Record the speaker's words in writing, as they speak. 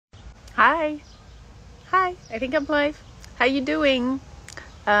Hi. Hi. I think I'm live. How you doing?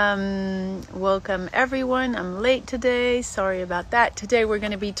 Welcome everyone. I'm late today. Sorry about that. Today we're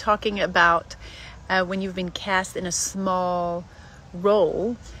going to be talking about when you've been cast in a small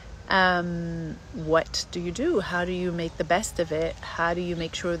role. What do you do? How do you make the best of it? How do you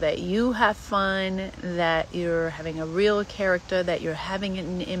make sure that you have fun, that you're having a real character, that you're having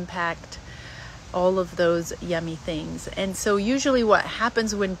an impact? All of those yummy things. And so usually what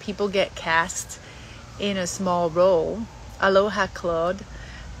happens when people get cast in a small role, aloha Claude,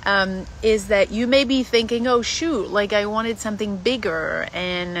 is that you may be thinking, oh shoot, like I wanted something bigger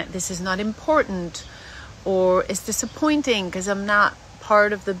and this is not important, or it's disappointing because I'm not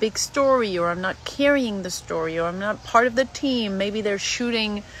part of the big story, or I'm not carrying the story, or I'm not part of the team. Maybe they're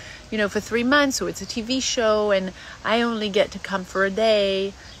shooting, for 3 months, so it's a TV show and I only get to come for a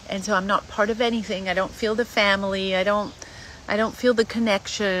day. And so I'm not part of anything. I don't feel the family. I don't feel the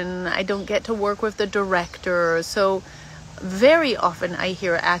connection. I don't get to work with the director. So very often I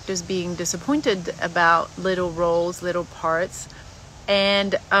hear actors being disappointed about little roles, little parts.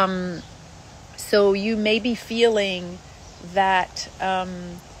 And so you may be feeling that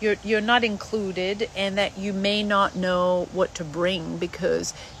you're not included, and that you may not know what to bring,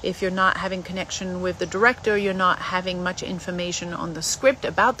 because if you're not having connection with the director, you're not having much information on the script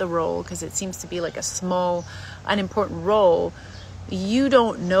about the role, because it seems to be like a small, unimportant role. You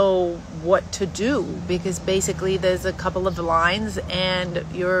don't know what to do, because basically there's a couple of lines and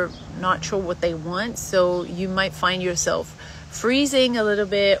you're not sure what they want. So you might find yourself freezing a little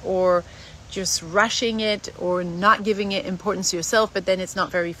bit, or just rushing it, or not giving it importance yourself, but then it's not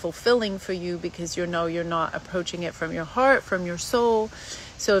very fulfilling for you, because you're not approaching it from your heart, from your soul.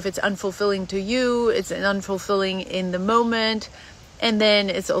 So if it's unfulfilling to you, it's unfulfilling in the moment, and then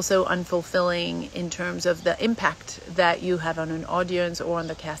it's also unfulfilling in terms of the impact that you have on an audience or on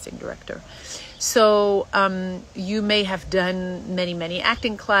the casting director. So you may have done many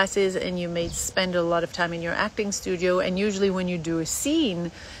acting classes, and you may spend a lot of time in your acting studio, and usually when you do a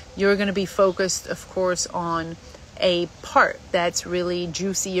scene, you're going to be focused, of course, on a part that's really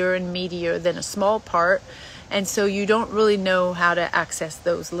juicier and meatier than a small part. And so you don't really know how to access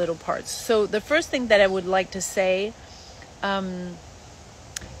those little parts. So the first thing that I would like to say, that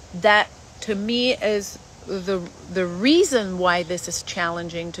to me is the reason why this is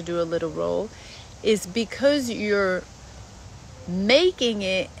challenging to do a little role, is because you're making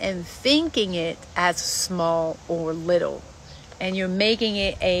it and thinking it as small or little. And you're making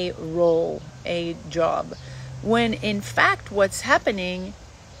it a role, a job. When in fact what's happening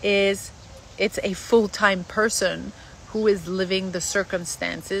is it's a full-time person who is living the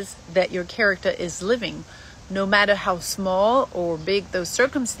circumstances that your character is living. No matter how small or big those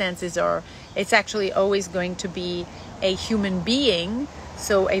circumstances are, it's actually always going to be a human being.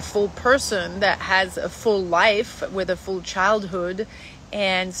 So a full person that has a full life with a full childhood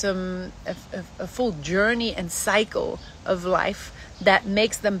and a full journey and cycle of life that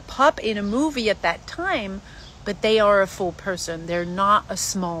makes them pop in a movie at that time, but they are a full person. They're not a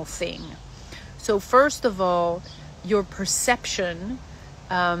small thing. So first of all, your perception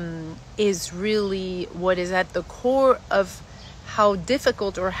is really what is at the core of how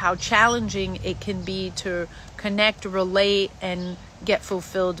difficult or how challenging it can be to connect, relate, and get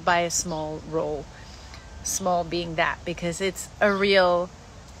fulfilled by a small role. Small being that, because it's a real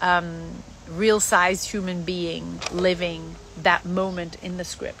sized human being living that moment in the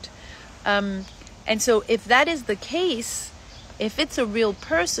script. And so if that is the case, if it's a real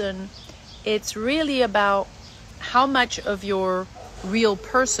person, it's really about how much of your real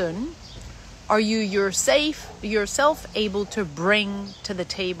person are you yourself able to bring to the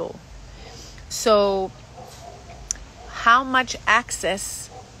table. So how much access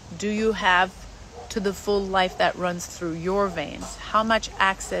do you have to the full life that runs through your veins? How much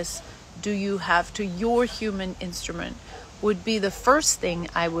access do you have to your human instrument would be the first thing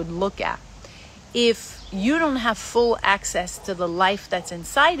I would look at. If you don't have full access to the life that's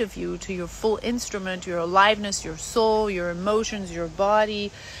inside of you, to your full instrument, your aliveness, your soul, your emotions, your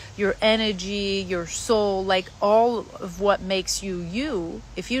body, your energy, your soul, like all of what makes you you,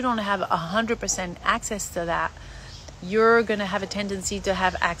 if you don't have 100% access to that, you're going to have a tendency to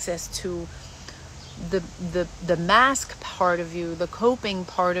have access to the mask part of you, the coping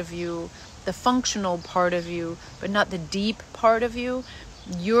part of you, the functional part of you, but not the deep part of you.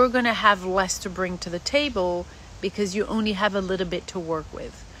 You're going to have less to bring to the table because you only have a little bit to work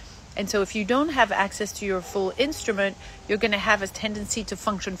with. And so if you don't have access to your full instrument, you're going to have a tendency to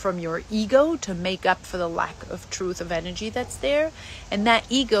function from your ego to make up for the lack of truth of energy that's there. And that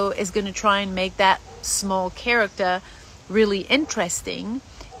ego is going to try and make that small character really interesting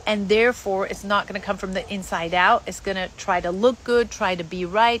And therefore, it's not going to come from the inside out. It's going to try to look good, try to be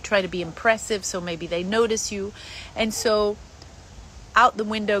right, try to be impressive. So maybe they notice you. And so out the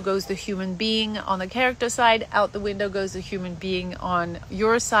window goes the human being on the character side. Out the window goes the human being on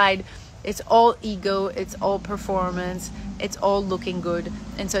your side. It's all ego. It's all performance. It's all looking good.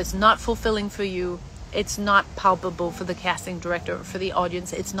 And so it's not fulfilling for you. It's not palpable for the casting director or for the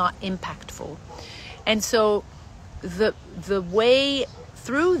audience. It's not impactful. And so the way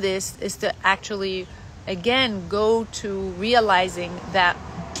through this is to actually, again, go to realizing that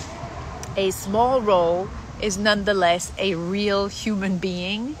a small role is nonetheless a real human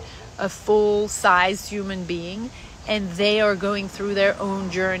being, a full-sized human being, and they are going through their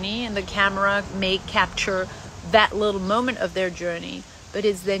own journey, and the camera may capture that little moment of their journey, but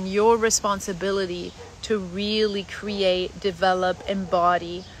it's then your responsibility to really create, develop,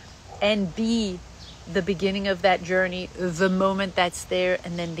 embody, and be the beginning of that journey, the moment that's there,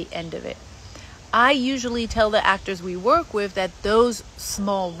 and then the end of it. I usually tell the actors we work with that those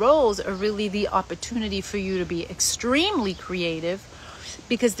small roles are really the opportunity for you to be extremely creative,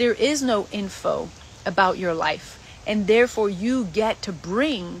 because there is no info about your life, and therefore you get to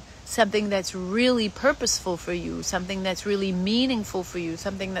bring something that's really purposeful for you, something that's really meaningful for you,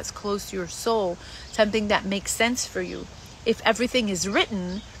 something that's close to your soul, something that makes sense for you. If everything is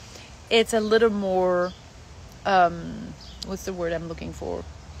written, it's a little more, what's the word I'm looking for?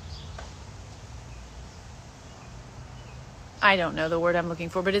 I don't know the word I'm looking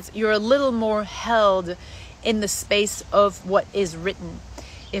for, but you're a little more held in the space of what is written.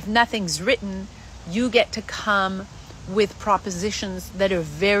 If nothing's written, you get to come with propositions that are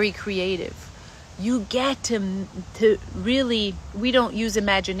very creative. You get to really, we don't use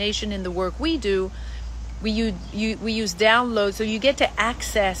imagination in the work we do. We use download, so you get to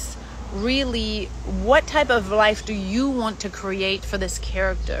access really what type of life do you want to create for this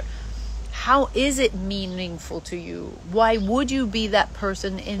character. How is it meaningful to you? Why would you be that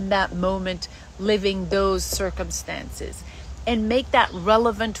person in that moment living those circumstances? And make that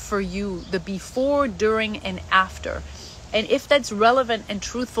relevant for you, the before, during, and after. And if that's relevant and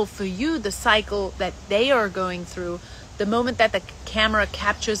truthful for you, the cycle that they are going through, the moment that the camera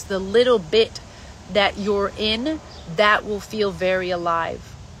captures the little bit that you're in, that will feel very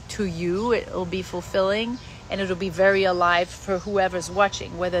alive to you. It'll be fulfilling, and it'll be very alive for whoever's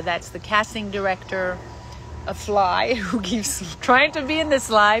watching, whether that's the casting director, a fly who keeps trying to be in this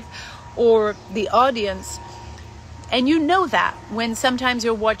life, or the audience. And you know that when sometimes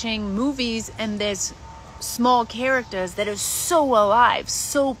you're watching movies and there's small characters that are so alive,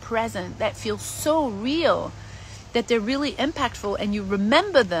 so present, that feel so real, that they're really impactful, and you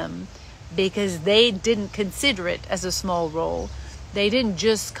remember them because they didn't consider it as a small role. They didn't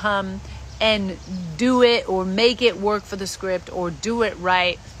just come and do it or make it work for the script or do it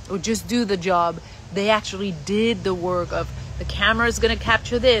right or just do the job. They actually did the work of, the camera is going to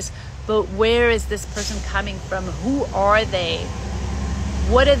capture this, but where is this person coming from? Who are they?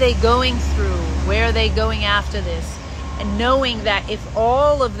 What are they going through? Where are they going after this? And knowing that if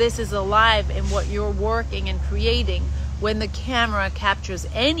all of this is alive in what you're working and creating, when the camera captures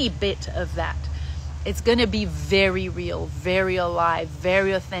any bit of that, it's going to be very real, very alive,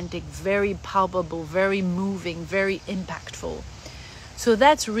 very authentic, very palpable, very moving, very impactful. So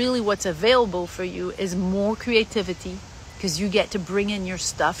that's really what's available for you, is more creativity, because you get to bring in your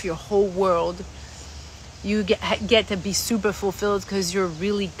stuff, your whole world. You get to be super fulfilled because you're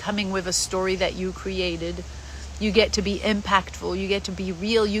really coming with a story that you created. You get to be impactful. You get to be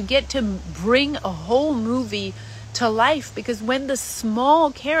real. You get to bring a whole movie to life, because when the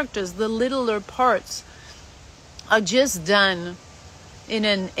small characters, the littler parts, are just done in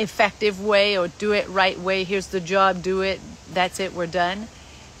an effective way or do it right way, here's the job, do it, that's it, we're done,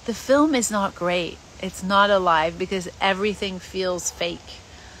 the film is not great. It's not alive because everything feels fake.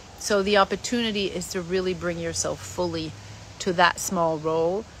 So the opportunity is to really bring yourself fully to that small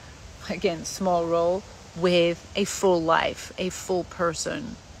role. Again, small role with a full life, a full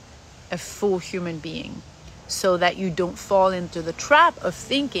person, a full human being, so that you don't fall into the trap of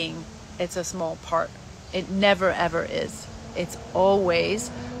thinking it's a small part. It never ever is. It's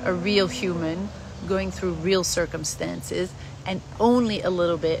always a real human going through real circumstances, and only a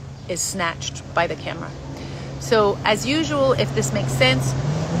little bit is snatched by the camera. So as usual, if this makes sense,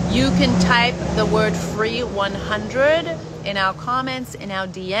 you can type the word free 100 in our comments, in our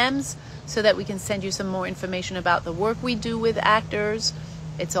DMs, so that we can send you some more information about the work we do with actors.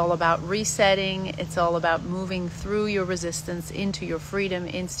 It's all about resetting. It's all about moving through your resistance into your freedom,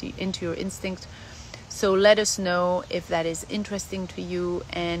 into your instinct. So let us know if that is interesting to you,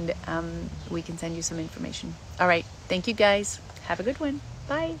 and we can send you some information. All right. Thank you, guys. Have a good one.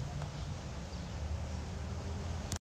 Bye.